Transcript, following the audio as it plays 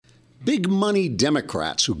Big money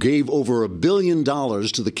Democrats who gave over $1 billion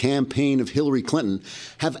to the campaign of Hillary Clinton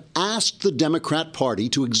have asked the Democrat Party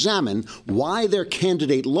to examine why their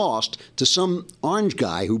candidate lost to some orange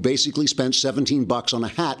guy who basically spent $17 on a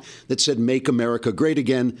hat that said "Make America Great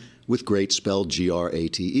Again" with great spelled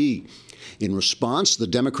G-R-A-T-E. In response, the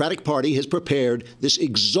Democratic Party has prepared this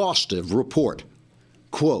exhaustive report.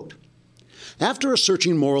 Quote, "After a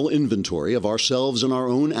searching moral inventory of ourselves and our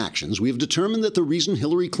own actions, we have determined that the reason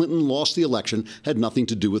Hillary Clinton lost the election had nothing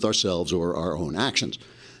to do with ourselves or our own actions.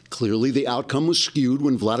 Clearly, the outcome was skewed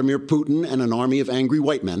when Vladimir Putin and an army of angry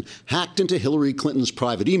white men hacked into Hillary Clinton's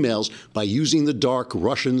private emails by using the dark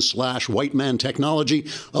Russian/white man technology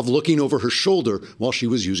of looking over her shoulder while she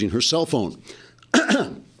was using her cell phone.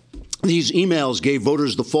 These emails gave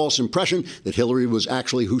voters the false impression that Hillary was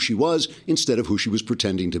actually who she was instead of who she was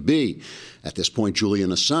pretending to be. At this point, Julian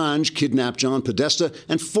Assange kidnapped John Podesta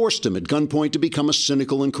and forced him at gunpoint to become a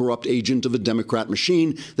cynical and corrupt agent of a Democrat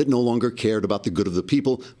machine that no longer cared about the good of the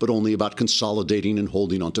people, but only about consolidating and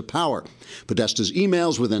holding onto power. Podesta's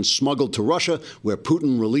emails were then smuggled to Russia, where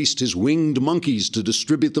Putin released his winged monkeys to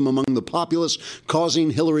distribute them among the populace, causing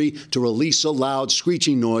Hillary to release a loud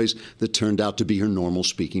screeching noise that turned out to be her normal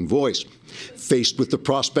speaking voice. Faced with the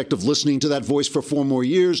prospect of listening to that voice for 4 more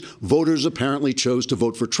years, voters apparently chose to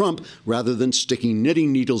vote for Trump rather than sticking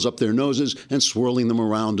knitting needles up their noses and swirling them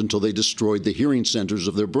around until they destroyed the hearing centers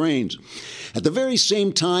of their brains. At the very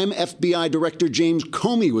same time, FBI Director James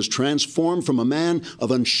Comey was transformed from a man of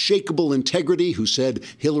unshakable integrity who said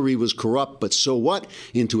Hillary was corrupt, but so what,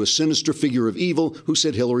 into a sinister figure of evil who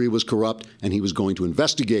said Hillary was corrupt and he was going to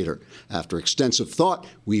investigate her. After extensive thought,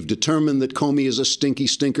 we've determined that Comey is a stinky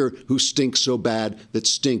stinker who stinks so bad that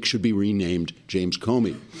stink should be renamed James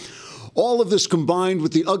Comey. All of this combined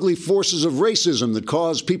with the ugly forces of racism that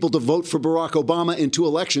caused people to vote for Barack Obama in 2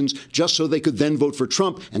 elections just so they could then vote for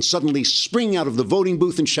Trump and suddenly spring out of the voting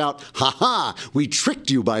booth and shout, "Ha ha, we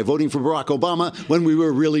tricked you by voting for Barack Obama when we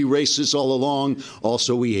were really racist all along.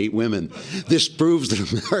 Also, we hate women." This proves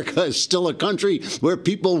that America is still a country where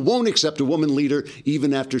people won't accept a woman leader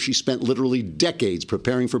even after she spent literally decades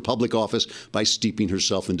preparing for public office by steeping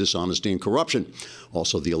herself in dishonesty and corruption.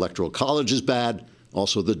 Also, the Electoral College is bad.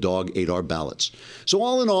 Also, the dog ate our ballots. So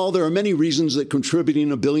all in all, there are many reasons that contributing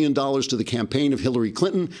 $1 billion to the campaign of Hillary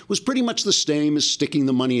Clinton was pretty much the same as sticking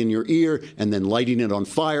the money in your ear and then lighting it on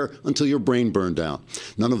fire until your brain burned out.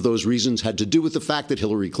 None of those reasons had to do with the fact that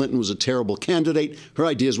Hillary Clinton was a terrible candidate, her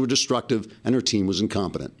ideas were destructive, and her team was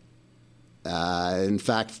incompetent. In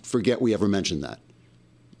fact, forget we ever mentioned that.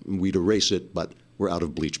 We'd erase it, but we're out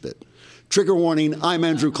of bleach bit. Trigger warning, I'm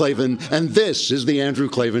Andrew Klavan, and this is The Andrew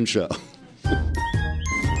Klavan Show.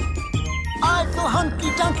 I feel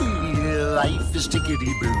hunky-dunky, life is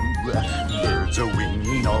tickety-boo. Birds are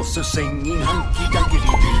winging, also singing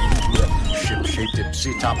hunky-dunky-doo. Ship-shape,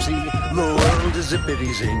 tipsy-topsy, the world is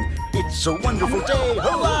zippity-zing. It's a wonderful day,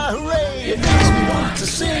 hurrah, hooray, it makes me want to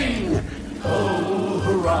sing. Oh,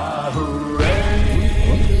 hurrah,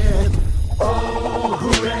 hooray, oh,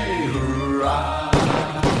 hooray, hurrah.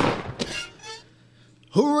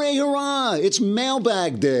 Hooray, hurrah! It's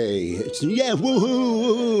Mailbag Day. Yeah,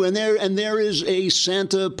 woohoo, woohoo! And there is a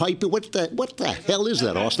Santa pipe. What the hell is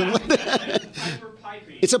that, Austin? Piper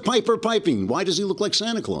piping. It's a piper piping. Why does he look like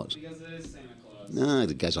Santa Claus? Because it is Santa Claus.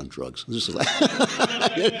 The guy's on drugs.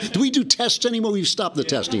 Do we do tests anymore? We've stopped the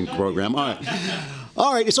testing program. All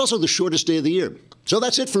right. It's also the shortest day of the year. So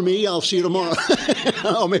that's it for me. I'll see you tomorrow.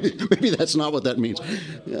 Oh, maybe that's not what that means.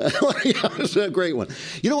 Yeah, it's a great one.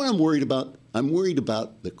 You know what I'm worried about? I'm worried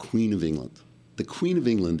about the Queen of England. The Queen of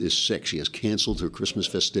England is sick. She has canceled her Christmas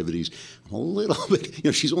festivities. I'm a little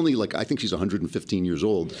bit, she's only I think she's 115 years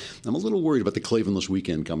old. I'm a little worried about the Klavanless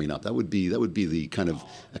weekend coming up. That would be the kind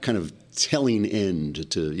of telling end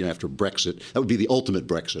to, after Brexit. That would be the ultimate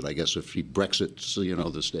Brexit, I guess, if she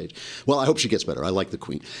Brexits, the stage. Well, I hope she gets better. I like the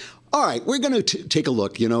Queen. All right, we're going to take a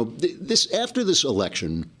look. After this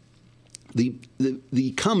election,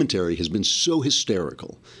 the commentary has been so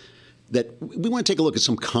hysterical that we want to take a look at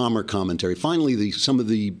some calmer commentary. Finally, some of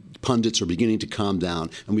the pundits are beginning to calm down,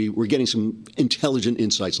 and we're getting some intelligent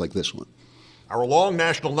insights like this one. Our long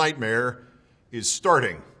national nightmare is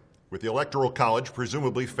starting, with the Electoral College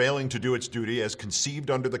presumably failing to do its duty as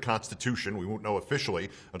conceived under the Constitution. We won't know officially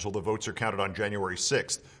until the votes are counted on January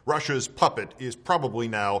 6th. Russia's puppet is probably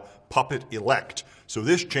now puppet-elect. So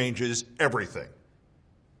this changes everything.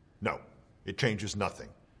 No, it changes nothing.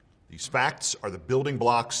 These facts are the building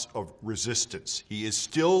blocks of resistance. He is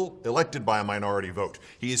still elected by a minority vote.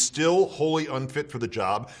 He is still wholly unfit for the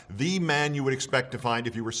job, the man you would expect to find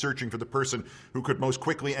if you were searching for the person who could most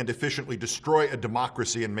quickly and efficiently destroy a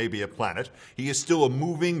democracy and maybe a planet. He is still a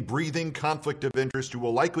moving, breathing conflict of interest who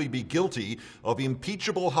will likely be guilty of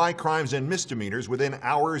impeachable high crimes and misdemeanors within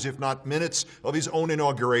hours, if not minutes, of his own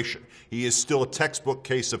inauguration. He is still a textbook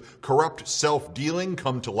case of corrupt self-dealing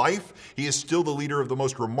come to life. He is still the leader of the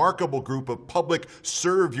most remarkable group of public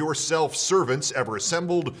serve-yourself servants ever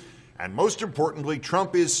assembled. And most importantly,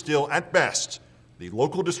 Trump is still, at best, the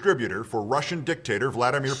local distributor for Russian dictator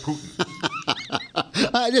Vladimir Putin.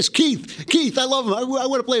 Keith, I love him. I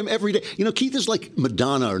want to play him every day. You know, Keith is like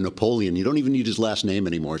Madonna or Napoleon. You don't even need his last name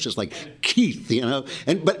anymore. It's just like Keith, you know.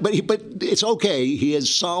 But it's okay. He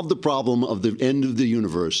has solved the problem of the end of the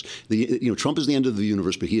universe. Trump is the end of the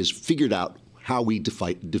universe, but he has figured out how we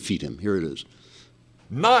defeat him. Here it is.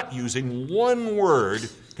 Not using one word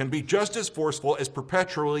can be just as forceful as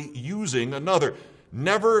perpetually using another.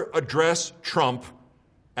 Never address Trump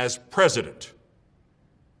as president.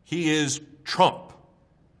 He is Trump.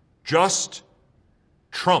 Just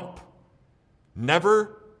Trump.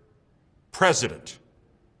 Never president.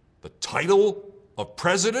 The title of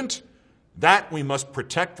president, that we must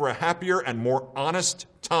protect for a happier and more honest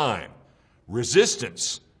time.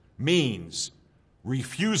 Resistance means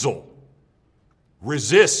refusal.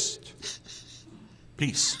 Resist.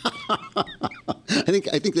 Peace. I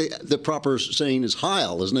think the proper saying is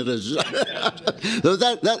Heil, isn't it?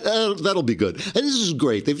 That'll be good. And this is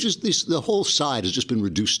great. The whole side has just been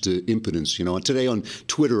reduced to impotence. You know, and today on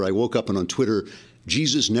Twitter, I woke up and on Twitter,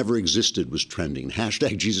 Jesus never existed was trending.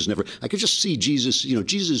 Hashtag Jesus never. I could just see Jesus,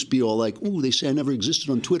 Jesus be all like, ooh, they say I never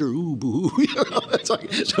existed on Twitter. Ooh, boo.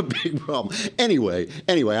 It's a big problem. Anyway,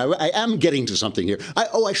 I am getting to something here.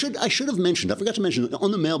 I should have mentioned, I forgot to mention,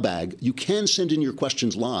 on the mailbag, you can send in your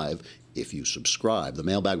questions live if you subscribe. The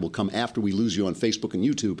mailbag will come after we lose you on Facebook and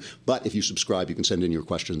YouTube, but if you subscribe, you can send in your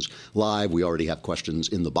questions live. We already have questions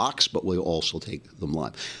in the box, but we'll also take them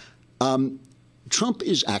live. Trump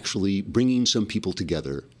is actually bringing some people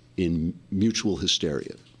together in mutual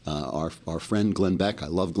hysteria. Our friend Glenn Beck, I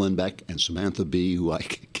love Glenn Beck, and Samantha Bee, who I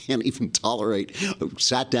can't even tolerate,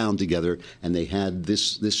 sat down together and they had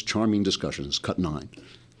this charming discussion. It's cut 9.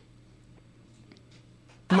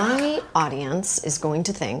 My audience is going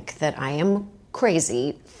to think that I am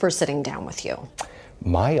crazy for sitting down with you.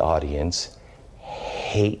 My audience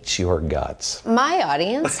hates your guts. My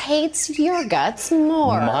audience hates your guts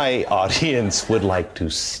more. My audience would like to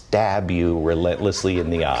stab you relentlessly in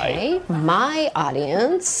the eye. Okay. My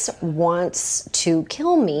audience wants to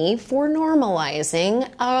kill me for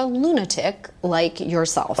normalizing a lunatic like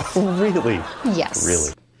yourself. Really? Yes.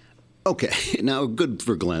 Really? Okay, now good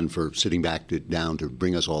for Glenn for sitting down to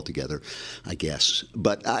bring us all together, I guess.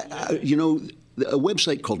 But, a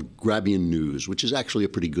website called Grabbian News, which is actually a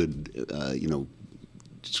pretty good,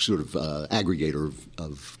 sort of aggregator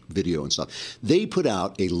of video and stuff. They put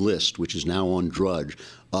out a list, which is now on Drudge,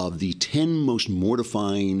 of the 10 most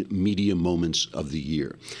mortifying media moments of the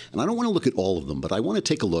year. And I don't want to look at all of them, but I want to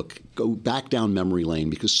take a look, go back down memory lane,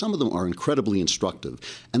 because some of them are incredibly instructive.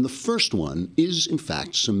 And the first one is, in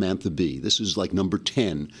fact, Samantha Bee. This is like number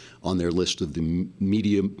 10 on their list of the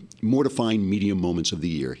mortifying media moments of the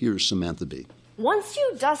year. Here's Samantha Bee. Once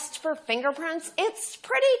you dust for fingerprints, it's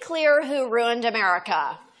pretty clear who ruined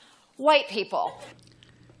America. White people.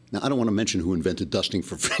 Now, I don't want to mention who invented dusting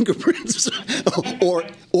for fingerprints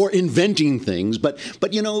or inventing things, but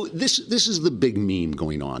this is the big meme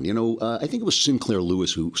going on. I think it was Sinclair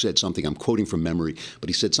Lewis who said something, I'm quoting from memory, but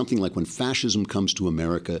he said something like, when fascism comes to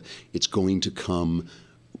America, it's going to come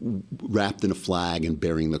wrapped in a flag and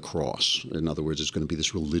bearing the cross. In other words, it's going to be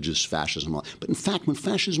this religious fascism. But in fact, when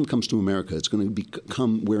fascism comes to America, it's going to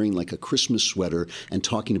come wearing like a Christmas sweater and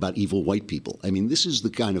talking about evil white people. I mean, this is the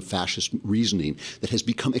kind of fascist reasoning that has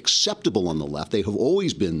become acceptable on the left. They have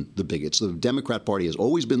always been the bigots. The Democrat Party has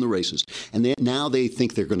always been the racist. And now they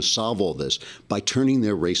think they're going to solve all this by turning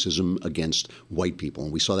their racism against white people.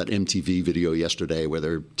 And we saw that MTV video yesterday where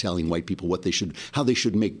they're telling white people how they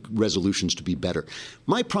should make resolutions to be better.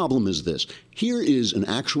 My problem is this. Here is an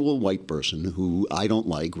actual white person who I don't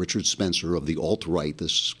like, Richard Spencer of the alt-right,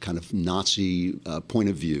 this kind of Nazi point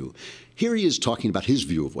of view. Here he is talking about his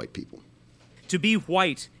view of white people. To be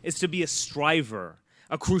white is to be a striver,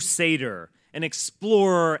 a crusader, an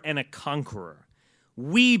explorer, and a conqueror.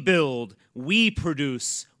 We build, we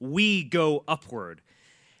produce, we go upward.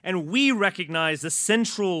 And we recognize the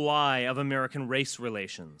central lie of American race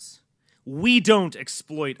relations. We don't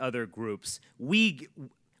exploit other groups. We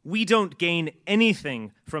We don't gain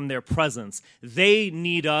anything from their presence. They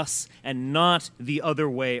need us and not the other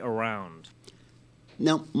way around.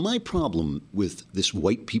 Now, my problem with this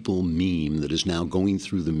white people meme that is now going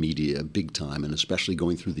through the media big time, and especially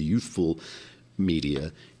going through the youthful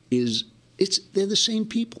media, is they're the same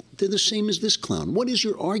people. They're the same as this clown. What is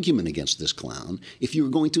your argument against this clown if you're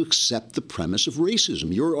going to accept the premise of racism?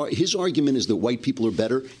 His argument is that white people are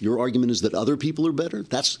better. Your argument is that other people are better.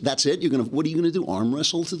 That's it. What are you going to do? Arm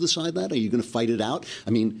wrestle to decide that? Are you going to fight it out? I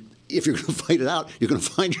mean, if you're going to fight it out, you're going to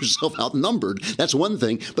find yourself outnumbered. That's one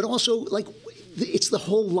thing. But also, it's the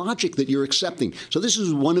whole logic that you're accepting. So this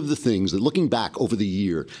is one of the things that, looking back over the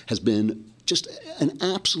year, has been just an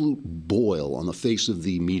absolute boil on the face of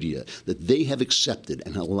the media, that they have accepted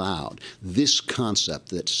and allowed this concept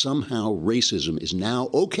that somehow racism is now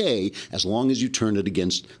okay as long as you turn it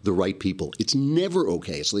against the right people. It's never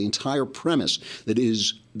okay. It's the entire premise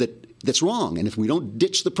that's wrong. And if we don't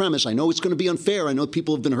ditch the premise, I know it's going to be unfair. I know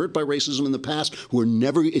people have been hurt by racism in the past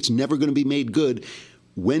it's never going to be made good.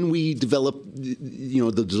 When we develop, the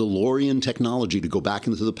DeLorean technology to go back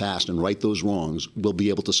into the past and right those wrongs, we'll be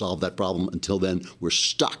able to solve that problem. Until then, we're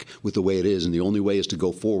stuck with the way it is, and the only way is to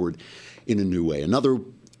go forward in a new way. Another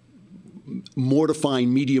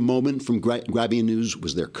mortifying media moment from Grabien News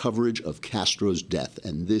was their coverage of Castro's death,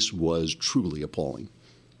 and this was truly appalling.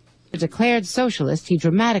 A declared socialist, he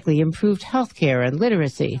dramatically improved health care and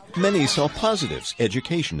literacy. Many saw positives: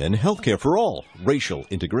 education and health care for all, racial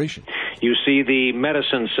integration. You see the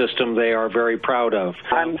medicine system they are very proud of.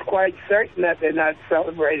 I'm quite certain that they're not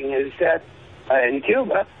celebrating his death in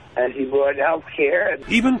Cuba, as he brought health care.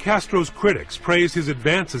 Even Castro's critics praise his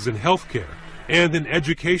advances in health care and in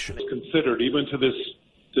education. Considered, even to this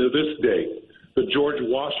day, the George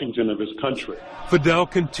Washington of his country. Fidel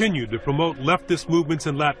continued to promote leftist movements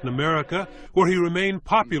in Latin America, where he remained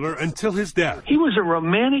popular until his death. He was a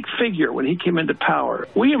romantic figure when he came into power.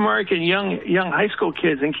 We American young high school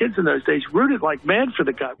kids and kids in those days rooted like mad for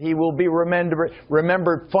the guy. He will be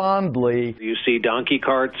remembered fondly. You see donkey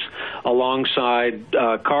carts alongside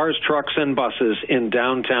cars, trucks, and buses in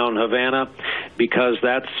downtown Havana because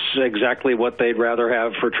that's exactly what they'd rather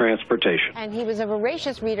have for transportation. And he was a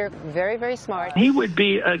voracious reader, very, very smart. He would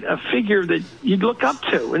be a figure that you'd look up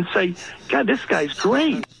to and say, God, this guy's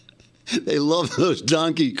great. They love those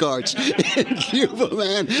donkey carts in Cuba,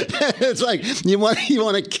 man. It's like, you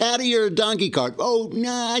want a caddy or a donkey cart? Oh,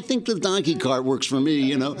 nah, I think the donkey cart works for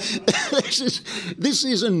me, This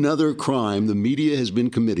is another crime the media has been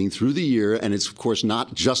committing through the year, and it's, of course,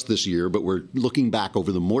 not just this year, but we're looking back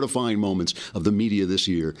over the mortifying moments of the media this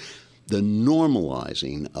year. The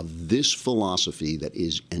normalizing of this philosophy that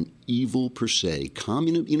is an evil per se.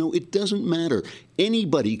 Communism, it doesn't matter.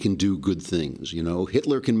 Anybody can do good things.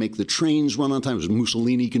 Hitler can make the trains run on time.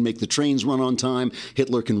 Mussolini can make the trains run on time.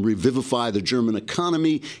 Hitler can revivify the German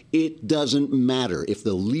economy. It doesn't matter. If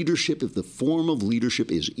the form of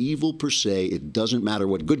leadership is evil per se, it doesn't matter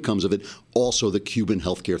what good comes of it. Also, the Cuban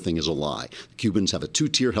healthcare thing is a lie. The Cubans have a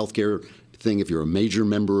two-tier healthcare thing. If you're a major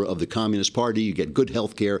member of the Communist Party, you get good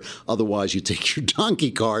health care. Otherwise, you take your donkey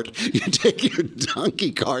cart,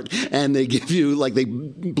 and they give you, they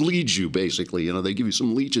bleed you, basically. They give you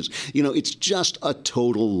some leeches. It's just a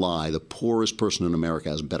total lie. The poorest person in America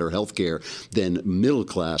has better health care than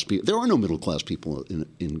middle-class people. There are no middle-class people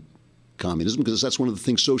in communism, because that's one of the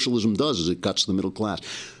things socialism does, is it cuts the middle class.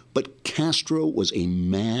 But Castro was a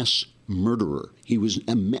mass murderer.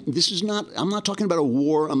 I'm not talking about a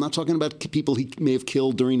war. I'm not talking about people he may have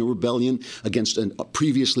killed during a rebellion against a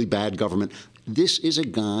previously bad government. This is a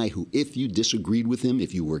guy who, if you disagreed with him,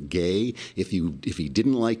 if you were gay, if he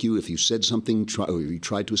didn't like you, if you said something, or you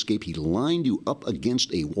tried to escape, he lined you up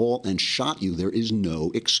against a wall and shot you. There is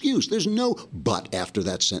no excuse. There's no but after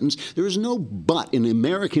that sentence. There is no but in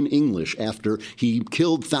American English after he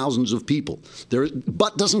killed thousands of people.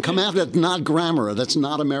 But doesn't come after. That's not grammar. That's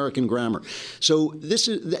not American grammar. So this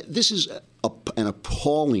is an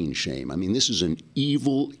appalling shame. I mean, this is an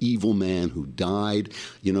evil, evil man who died.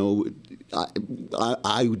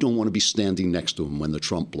 I don't want to be standing next to him when the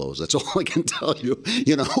Trump blows. That's all I can tell you.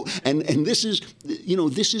 And this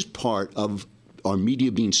is part of our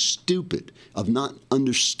media being stupid, of not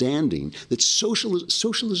understanding that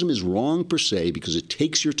socialism is wrong per se because it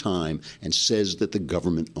takes your time and says that the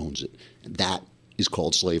government owns it. And that is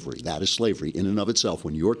called slavery. That is slavery in and of itself.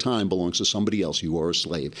 When your time belongs to somebody else, you are a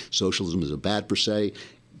slave. Socialism is a bad per se.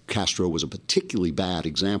 Castro was a particularly bad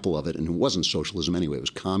example of it, and it wasn't socialism anyway. It was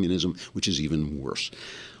communism, which is even worse.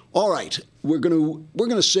 All right, we're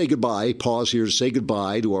gonna say goodbye. Pause here to say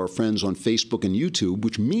goodbye to our friends on Facebook and YouTube,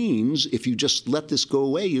 which means if you just let this go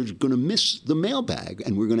away, you're going to miss the mailbag.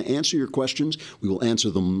 And we're going to answer your questions. We will answer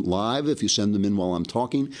them live if you send them in while I'm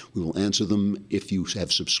talking. We will answer them if you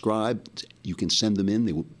have subscribed. You can send them in.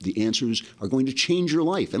 The answers are going to change your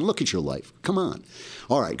life. And look at your life. Come on.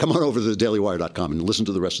 All right, come on over to thedailywire.com and listen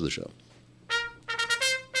to the rest of the show.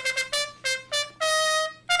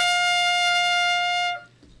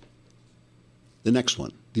 The next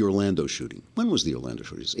one, the Orlando shooting. When was the Orlando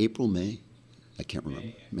shooting? Is it April, May? I can't remember.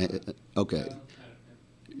 May, okay.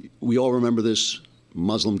 We all remember this.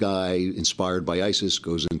 Muslim guy inspired by ISIS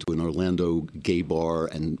goes into an Orlando gay bar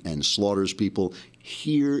and slaughters people.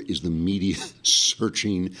 Here is the media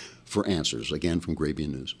searching for answers, again from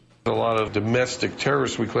Grabien News. A lot of domestic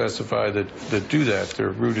terrorists we classify that do that. They're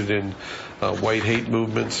rooted in white hate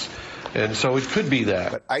movements. And so it could be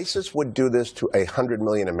that. But ISIS would do this to 100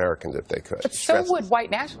 million Americans if they could. But so would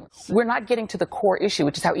white nationalists. We're not getting to the core issue,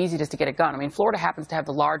 which is how easy it is to get a gun. I mean, Florida happens to have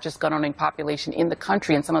the largest gun-owning population in the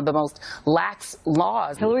country and some of the most lax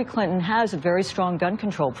laws. Hillary Clinton has a very strong gun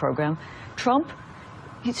control program. Trump,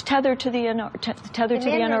 he's tethered to the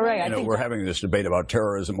NRA. You know, we're having this debate about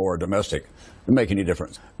terrorism or domestic. Doesn't make any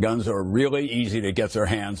difference. Guns are really easy to get their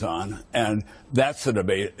hands on, and that's the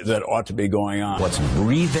debate that ought to be going on. What's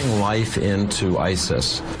breathing life into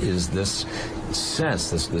ISIS is this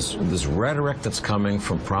sense, this rhetoric that's coming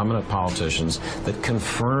from prominent politicians that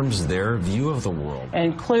confirms their view of the world.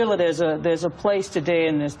 And clearly there's a place today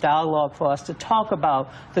in this dialogue for us to talk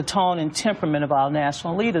about the tone and temperament of our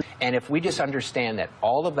national leaders. And if we just understand that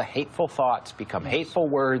all of the hateful thoughts become hateful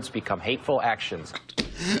words, become hateful actions.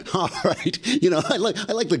 All right. You know, I like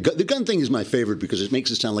the gun thing is my favorite because it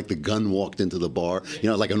makes it sound like the gun walked into the bar. You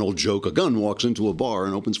know, like an old joke. A gun walks into a bar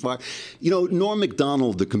and opens fire. You know, Norm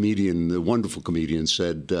Macdonald, the comedian, the wonderful comedian,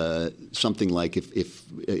 said something like if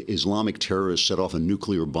Islamic terrorists set off a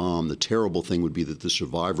nuclear bomb, the terrible thing would be that the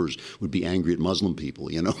survivors would be angry at Muslim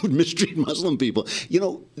people, you know, would mistreat Muslim people. You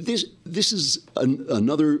know, this is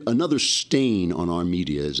another stain on our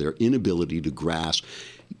media is their inability to grasp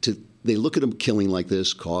They look at a killing like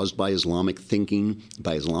this caused by Islamic thinking,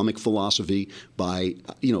 by Islamic philosophy, by,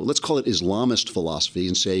 you know, let's call it Islamist philosophy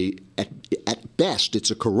and say at best it's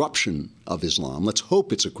a corruption of Islam. Let's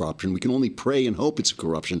hope it's a corruption. We can only pray and hope it's a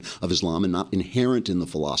corruption of Islam and not inherent in the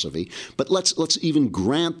philosophy. But let's even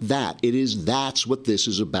grant that. That's what this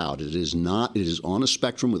is about. It is on a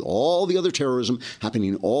spectrum with all the other terrorism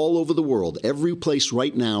happening all over the world. Every place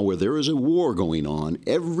right now where there is a war going on,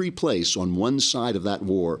 every place on one side of that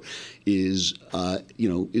war is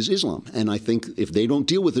Islam. And I think if they don't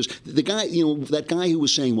deal with this, the guy, that guy who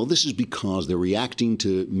was saying, well, this is because they're reacting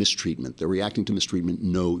to mistreatment. They're reacting to mistreatment.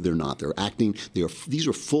 No, they're not. These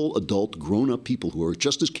are full adult, grown-up people who are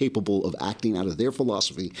just as capable of acting out of their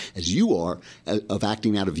philosophy as you are of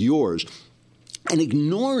acting out of yours. And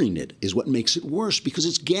ignoring it is what makes it worse because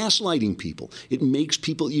it's gaslighting people. It makes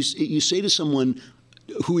people, you say to someone,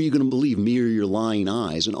 who are you going to believe, me or your lying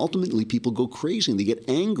eyes? And ultimately people go crazy and they get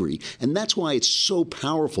angry. And that's why it's so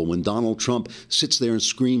powerful when Donald Trump sits there and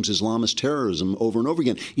screams Islamist terrorism over and over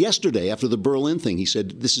again. Yesterday, after the Berlin thing, he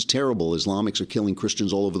said, this is terrible. Islamics are killing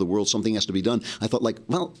Christians all over the world. Something has to be done. I thought,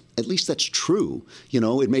 well, at least that's true. You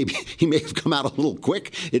know, he may have come out a little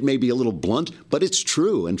quick. It may be a little blunt, but it's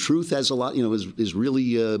true. And truth has a lot, is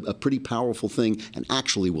really a pretty powerful thing and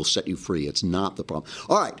actually will set you free. It's not the problem.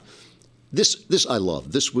 All right. This I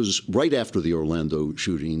love. This was right after the Orlando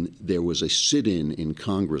shooting. There was a sit-in in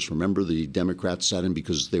Congress. Remember, the Democrats sat in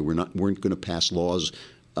because they weren't going to pass laws,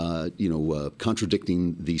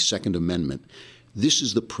 contradicting the Second Amendment. This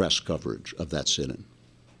is the press coverage of that sit-in.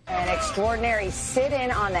 An extraordinary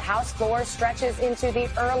sit-in on the House floor stretches into the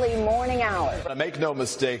early morning hours. Make no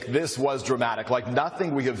mistake, this was dramatic, like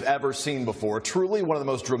nothing we have ever seen before. Truly one of the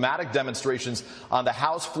most dramatic demonstrations on the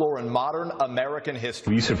House floor in modern American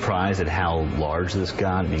history. Were you surprised at how large this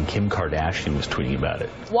got? I mean, Kim Kardashian was tweeting about it.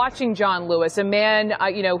 Watching John Lewis, a man,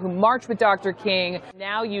 who marched with Dr. King,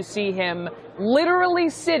 now you see him literally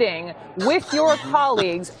sitting with your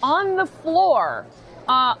colleagues on the floor.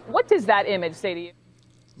 What does that image say to you?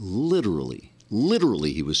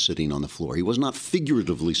 Literally, he was sitting on the floor. He was not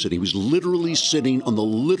figuratively sitting. He was literally sitting on the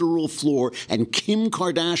literal floor. And Kim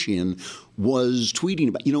Kardashian was tweeting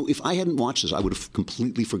about, if I hadn't watched this, I would have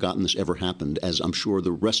completely forgotten this ever happened, as I'm sure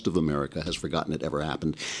the rest of America has forgotten it ever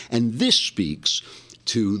happened. And this speaks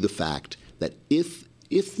to the fact that if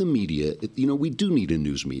the media, we do need a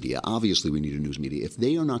news media. Obviously, we need a news media. If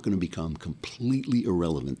they are not going to become completely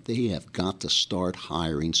irrelevant, they have got to start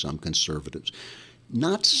hiring some conservatives.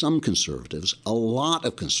 not some conservatives, a lot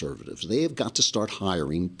of conservatives. They have got to start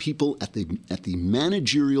hiring people at the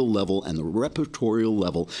managerial level and the repertorial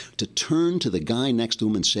level to turn to the guy next to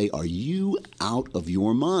him and say, are you out of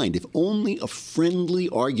your mind? If only a friendly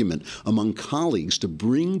argument among colleagues to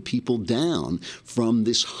bring people down from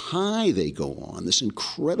this high they go on, this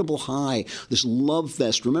incredible high, this love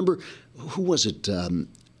fest. Remember, who was it?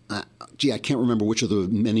 I can't remember which of the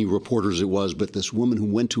many reporters it was, but this woman who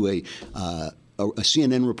went to a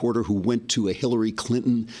CNN reporter who went to a Hillary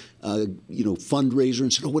Clinton, fundraiser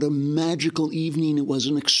and said, "Oh, what a magical evening it was!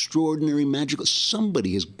 An extraordinary, magical."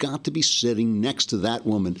 Somebody has got to be sitting next to that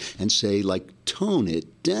woman and say, tone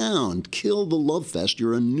it down, kill the love fest.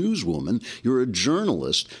 You're a newswoman, you're a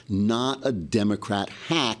journalist, not a Democrat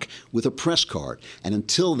hack with a press card. And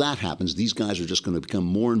until that happens, these guys are just going to become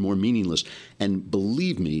more and more meaningless. And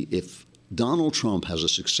believe me, if Donald Trump has a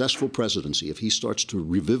successful presidency, if he starts to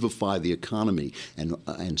revivify the economy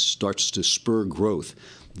and starts to spur growth,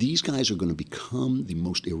 these guys are going to become the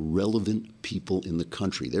most irrelevant people in the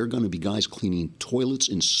country. They're going to be guys cleaning toilets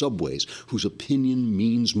in subways whose opinion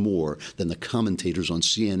means more than the commentators on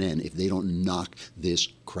CNN if they don't knock this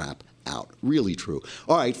crap out. Really true.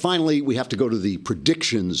 All right, finally, we have to go to the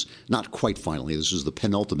predictions. Not quite finally. This is the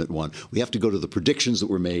penultimate one. We have to go to the predictions that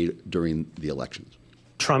were made during the elections.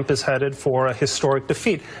 Trump is headed for a historic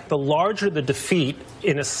defeat. The larger the defeat,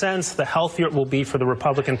 in a sense, the healthier it will be for the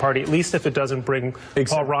Republican Party, at least if it doesn't bring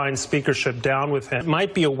Paul Ryan's speakership down with him. It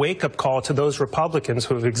might be a wake-up call to those Republicans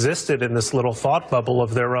who have existed in this little thought bubble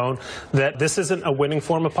of their own that this isn't a winning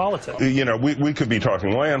form of politics. We could be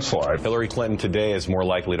talking landslide. Hillary Clinton today is more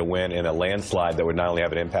likely to win in a landslide that would not only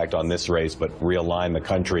have an impact on this race, but realign the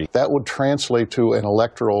country. That would translate to an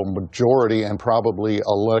electoral majority and probably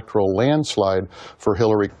electoral landslide for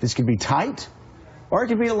Hillary. This could be tight, or it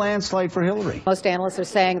could be a landslide for Hillary. Most analysts are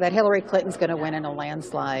saying that Hillary Clinton's going to win in a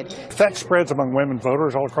landslide. If that spreads among women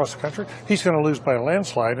voters all across the country, he's going to lose by a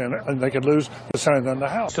landslide, and they could lose the Senate and the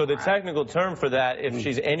House. So the technical term for that, if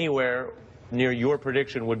she's anywhere near your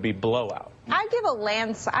prediction, would be blowout. I give a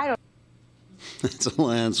landslide. It's a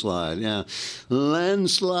landslide, yeah.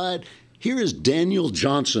 Landslide. Here is Daniel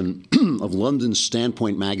Johnson of London's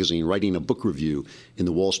Standpoint magazine writing a book review in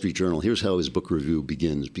the Wall Street Journal. Here's how his book review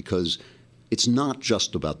begins, because it's not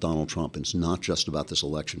just about Donald Trump. It's not just about this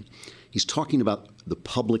election. He's talking about the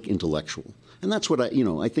public intellectual. And that's what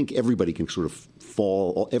I think everybody can sort of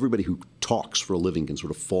everybody who talks for a living can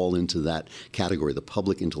sort of fall into that category, the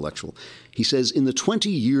public intellectual. He says, in the 20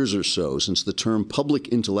 years or so since the term public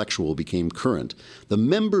intellectual became current, the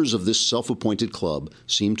members of this self-appointed club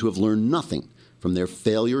seem to have learned nothing from their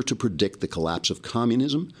failure to predict the collapse of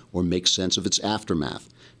communism or make sense of its aftermath.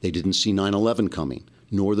 They didn't see 9/11 coming,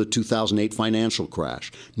 nor the 2008 financial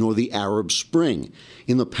crash, nor the Arab Spring.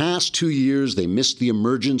 In the past 2 years, they missed the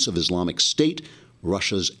emergence of Islamic State,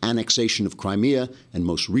 Russia's annexation of Crimea, and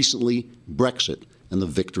most recently, Brexit and the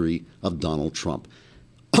victory of Donald Trump.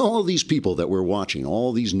 All these people that we're watching,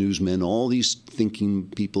 all these newsmen, all these thinking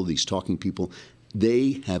people, these talking people,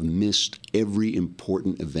 they have missed every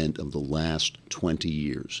important event of the last 20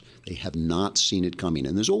 years. They have not seen it coming.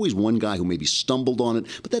 And there's always one guy who maybe stumbled on it,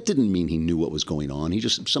 but that didn't mean he knew what was going on.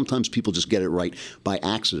 Sometimes people just get it right by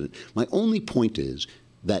accident. My only point is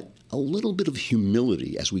that a little bit of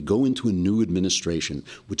humility as we go into a new administration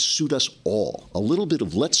would suit us all. A little bit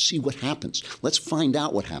of let's see what happens. Let's find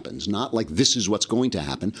out what happens. Not like this is what's going to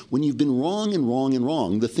happen. When you've been wrong and wrong and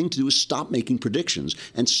wrong, the thing to do is stop making predictions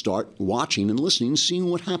and start watching and listening and seeing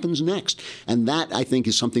what happens next. And that, I think,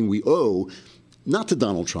 is something we owe not to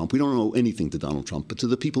Donald Trump. We don't owe anything to Donald Trump, but to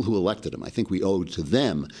the people who elected him. I think we owe to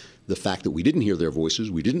them the fact that we didn't hear their voices.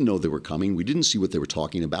 We didn't know they were coming. We didn't see what they were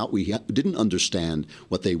talking about. We didn't understand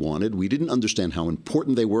what they wanted. We didn't understand how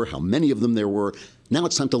important they were, how many of them there were. Now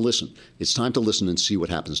it's time to listen. It's time to listen and see what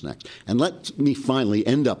happens next. And let me finally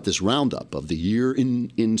end up this roundup of the year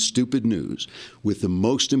in stupid news with the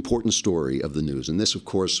most important story of the news. And this, of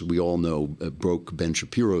course, we all know broke Ben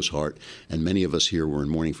Shapiro's heart, and many of us here were in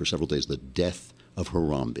mourning for several days, the death of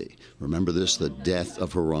Harambe. Remember this, the death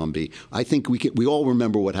of Harambe. I think we all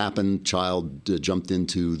remember what happened. Child jumped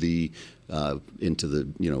into the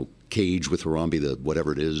cage with Harambe,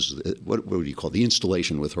 whatever it is. What do you call it? The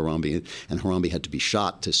installation with Harambe, and Harambe had to be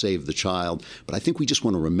shot to save the child. But I think we just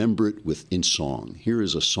want to remember it in song. Here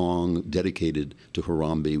is a song dedicated to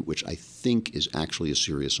Harambe, which I think is actually a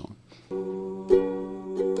serious song.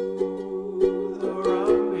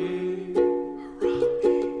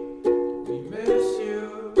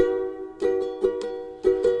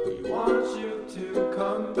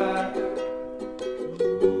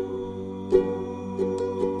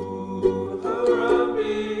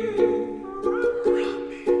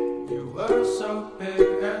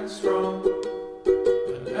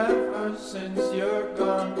 you're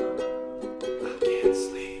gone, I can't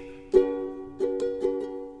sleep.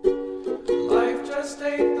 Life just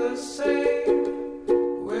ain't the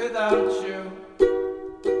same without you.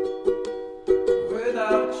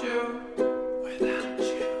 Without you, without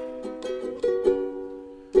you.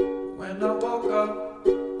 When I woke up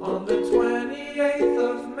on the 28th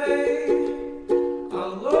of May, I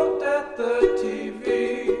looked at the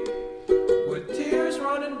TV with tears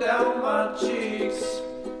running down my cheeks.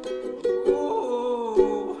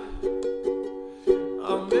 Ooh,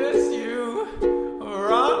 I miss you,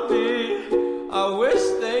 Robbie. I wish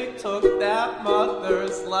they took that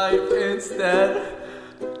mother's life instead.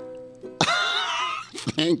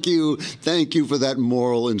 Thank you for that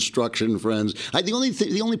moral instruction, friends. The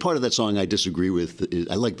only part of that song I disagree with is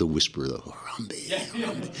I like the whisper, though.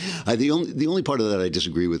 The only part of that I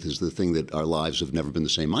disagree with is the thing that our lives have never been the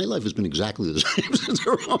same. My life has been exactly the same since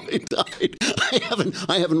Harambe died.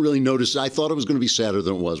 I haven't really noticed. I thought it was going to be sadder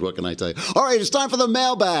than it was. What can I tell you? All right, it's time for the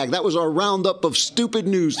mailbag. That was our roundup of stupid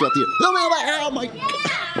news throughout the year. The mailbag. Oh my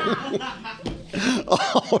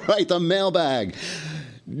God. All right, the mailbag.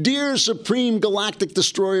 Dear Supreme Galactic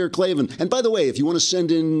Destroyer Klavan, and by the way, if you want to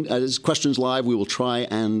send in questions live, we will try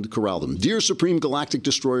and corral them. Dear Supreme Galactic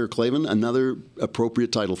Destroyer Klavan, another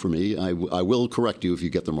appropriate title for me. I will correct you if you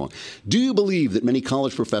get them wrong. Do you believe that many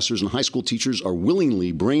college professors and high school teachers are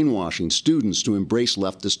willingly brainwashing students to embrace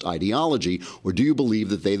leftist ideology, or do you believe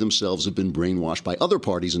that they themselves have been brainwashed by other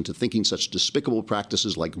parties into thinking such despicable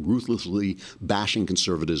practices like ruthlessly bashing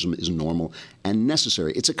conservatism is normal and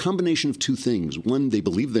necessary? It's a combination of two things. One, they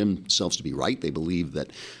believe themselves to be right. They believe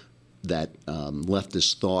that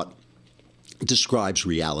leftist thought describes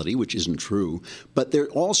reality, which isn't true. But there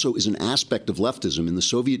also is an aspect of leftism in the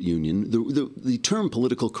Soviet Union. The term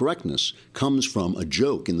political correctness comes from a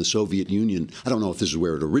joke in the Soviet Union. I don't know if this is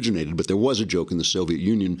where it originated, but there was a joke in the Soviet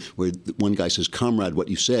Union where one guy says, "Comrade, what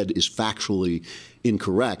you said is factually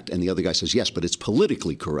incorrect," and the other guy says, "Yes, but it's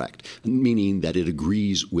politically correct," meaning that it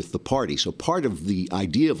agrees with the party. So part of the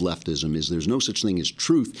idea of leftism is there's no such thing as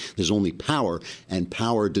truth. There's only power, and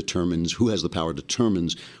power determines who has the power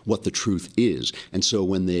determines what the truth is. And so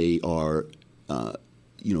when they are,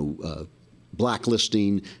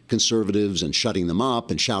 blacklisting conservatives and shutting them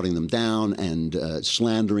up and shouting them down and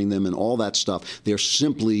slandering them and all that stuff, they're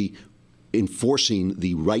simply enforcing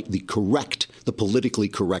the politically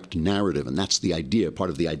correct narrative. And that's the idea, part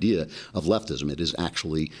of the idea of leftism. It is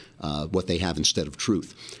actually what they have instead of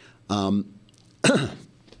truth.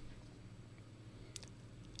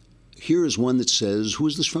 Here is one that says, who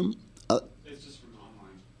is this from? It's just from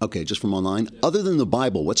online. Okay, just from online. Yeah. Other than the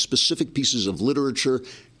Bible, what specific pieces of literature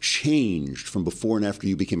changed from before and after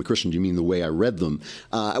you became a Christian? Do you mean the way I read them?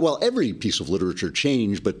 Well, every piece of literature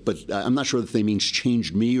changed, but I'm not sure that they means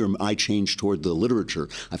changed me or I changed toward the literature.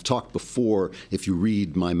 I've talked before, if you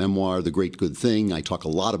read my memoir, The Great Good Thing, I talk a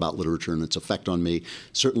lot about literature and its effect on me.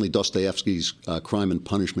 Certainly Dostoevsky's Crime and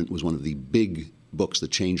Punishment was one of the big books that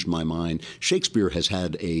changed my mind. Shakespeare has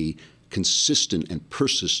had a consistent and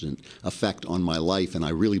persistent effect on my life, and I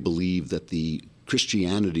really believe that the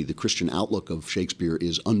Christianity, the Christian outlook of Shakespeare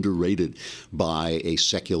is underrated by a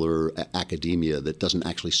secular academia that doesn't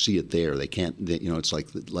actually see it there. They can't, it's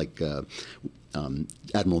like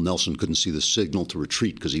Admiral Nelson couldn't see the signal to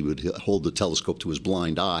retreat because he would hold the telescope to his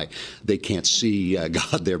blind eye. They can't see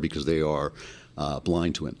God there because they are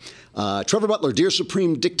blind to him. Trevor Butler, Dear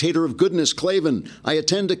Supreme Dictator of Goodness, Klavan, I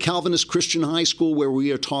attend a Calvinist Christian high school where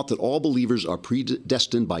we are taught that all believers are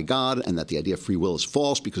predestined by God and that the idea of free will is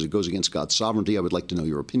false because it goes against God's sovereignty. I would like to know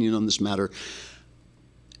your opinion on this matter.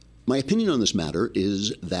 My opinion on this matter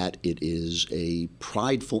is that it is a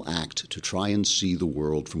prideful act to try and see the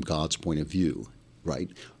world from God's point of view, right?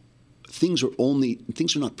 Things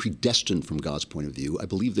are not predestined from God's point of view. I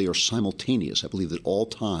believe they are simultaneous. I believe that all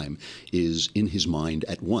time is in his mind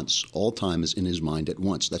at once. All time is in his mind at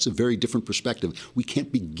once. That's a very different perspective. We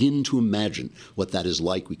can't begin to imagine what that is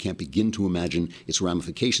like. We can't begin to imagine its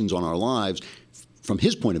ramifications on our lives. From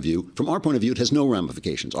his point of view, from our point of view, it has no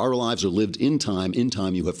ramifications. Our lives are lived in time. In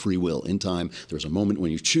time, you have free will. In time, there's a moment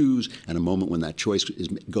when you choose and a moment when that choice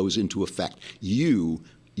goes into effect.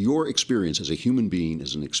 Your experience as a human being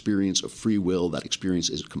is an experience of free will. That experience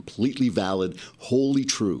is completely valid, wholly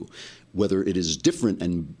true. Whether it is different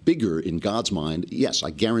and bigger in God's mind, yes, I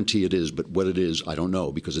guarantee it is, but what it is, I don't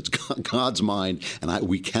know, because it's God's mind, and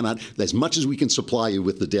we cannot, as much as we can supply you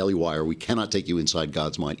with the Daily Wire, we cannot take you inside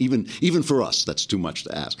God's mind. Even for us, that's too much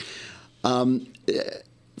to ask.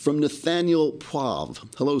 From Nathaniel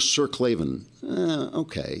Poiv, hello, Sir Klavan.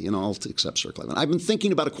 Okay, I'll accept Sir Cliven. I've been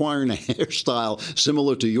thinking about acquiring a hairstyle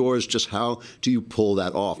similar to yours. Just how do you pull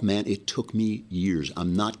that off? Man, it took me years.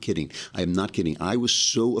 I'm not kidding. I am not kidding. I was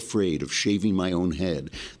so afraid of shaving my own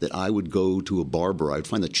head that I would go to a barber. I would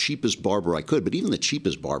find the cheapest barber I could, but even the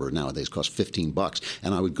cheapest barber nowadays costs $15.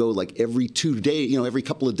 And I would go like every 2 days, every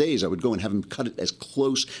couple of days, I would go and have him cut it as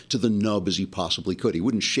close to the nub as he possibly could. He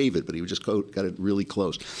wouldn't shave it, but he would just got it really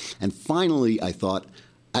close. And finally, I thought,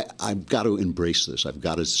 I've got to embrace this. I've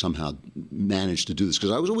got to somehow manage to do this,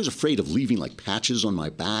 because I was always afraid of leaving like patches on my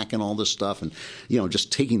back and all this stuff, and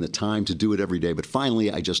just taking the time to do it every day. But finally,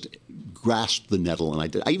 I just grasped the nettle, and I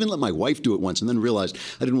did. I even let my wife do it once, and then realized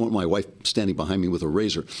I didn't want my wife standing behind me with a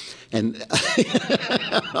razor. And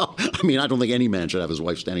I mean, I don't think any man should have his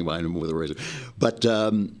wife standing behind him with a razor.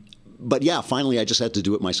 But yeah, finally, I just had to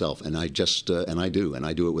do it myself, and I do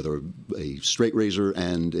it with a straight razor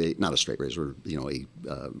and not a straight razor,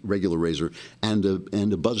 a regular razor and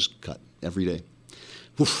a buzz cut every day.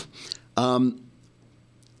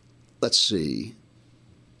 Let's see.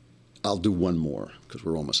 I'll do one more because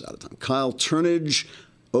we're almost out of time. Kyle Turnage.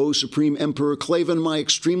 Oh, Supreme Emperor Klavan, my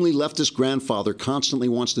extremely leftist grandfather constantly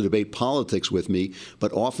wants to debate politics with me,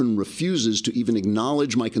 but often refuses to even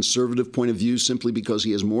acknowledge my conservative point of view simply because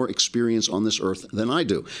he has more experience on this earth than I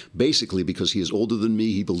do. Basically, because he is older than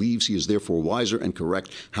me, he believes he is therefore wiser and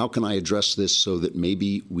correct. How can I address this so that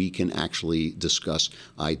maybe we can actually discuss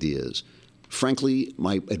ideas? Frankly,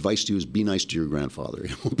 my advice to you is be nice to your grandfather.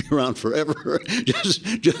 He won't be around forever.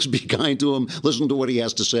 Just be kind to him. Listen to what he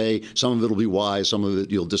has to say. Some of it will be wise. Some of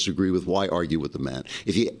it you'll disagree with. Why argue with the man?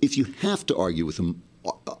 If you have to argue with him,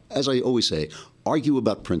 as I always say, argue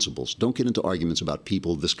about principles. Don't get into arguments about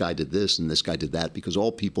people. This guy did this and this guy did that, because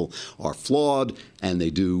all people are flawed and they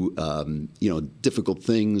do difficult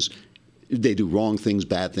things. They do wrong things,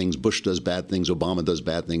 bad things. Bush does bad things. Obama does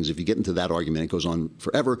bad things. If you get into that argument, it goes on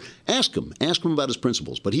forever. Ask him. Ask him about his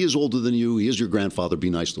principles. But he is older than you. He is your grandfather. Be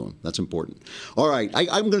nice to him. That's important. All right.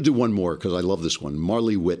 I'm going to do one more because I love this one.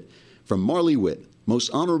 Marley Witt. From Marley Witt.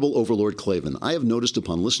 Most Honorable Overlord Klavan, I have noticed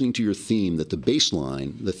upon listening to your theme that the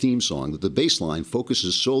theme song, that the bass line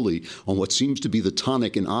focuses solely on what seems to be the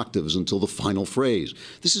tonic in octaves until the final phrase.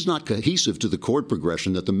 This is not cohesive to the chord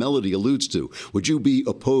progression that the melody alludes to. Would you be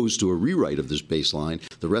opposed to a rewrite of this bass line?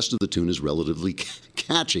 The rest of the tune is relatively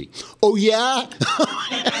catchy. Oh, yeah?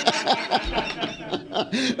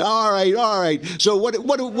 All right. So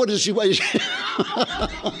what is she?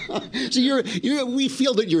 So we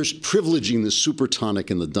feel that you're privileging the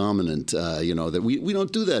supertonic and the dominant. That we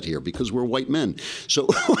don't do that here because we're white men. So,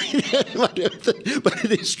 but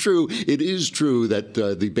it is true. It is true that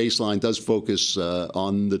the bass line does focus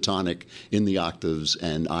on the tonic in the octaves,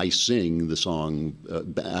 and I sing the song.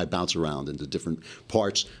 I bounce around into different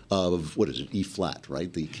parts of E flat,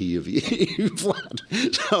 right? The key of E flat.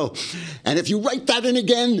 So, and if you write that in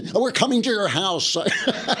again, we're coming to your house. But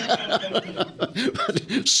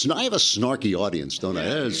I have a snarky audience, don't I?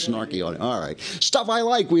 A snarky audience. All right. Stuff I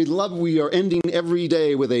like. We are ending every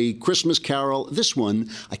day with a Christmas carol. This one,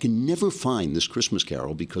 I can never find this Christmas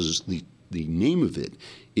carol because the name of it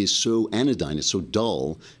is so anodyne, it's so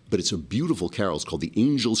dull, but it's a beautiful carol. It's called The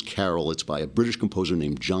Angel's Carol. It's by a British composer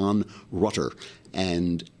named John Rutter.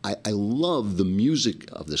 And I love the music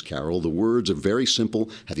of this carol. The words are very simple.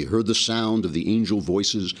 Have you heard the sound of the angel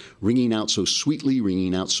voices ringing out so sweetly,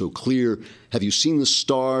 ringing out so clear? Have you seen the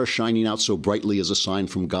star shining out so brightly as a sign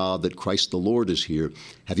from God that Christ the Lord is here?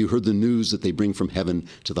 Have you heard the news that they bring from heaven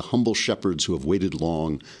to the humble shepherds who have waited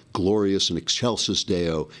long? Glorious and excelsis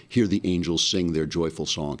Deo, hear the angels sing their joyful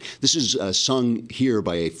song. This is sung here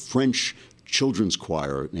by a French children's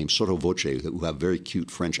choir named Sotto Voce, who have very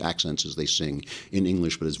cute French accents as they sing in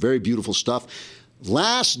English, but it's very beautiful stuff.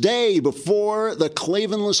 Last day before the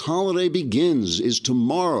Klavanless holiday begins is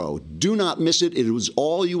tomorrow. Do not miss it. It is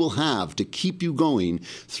all you will have to keep you going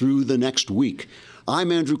through the next week.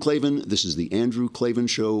 I'm Andrew Klavan. This is the Andrew Klavan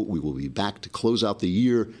Show. We will be back to close out the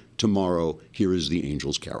year tomorrow. Here is the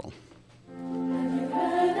Angel's Carol.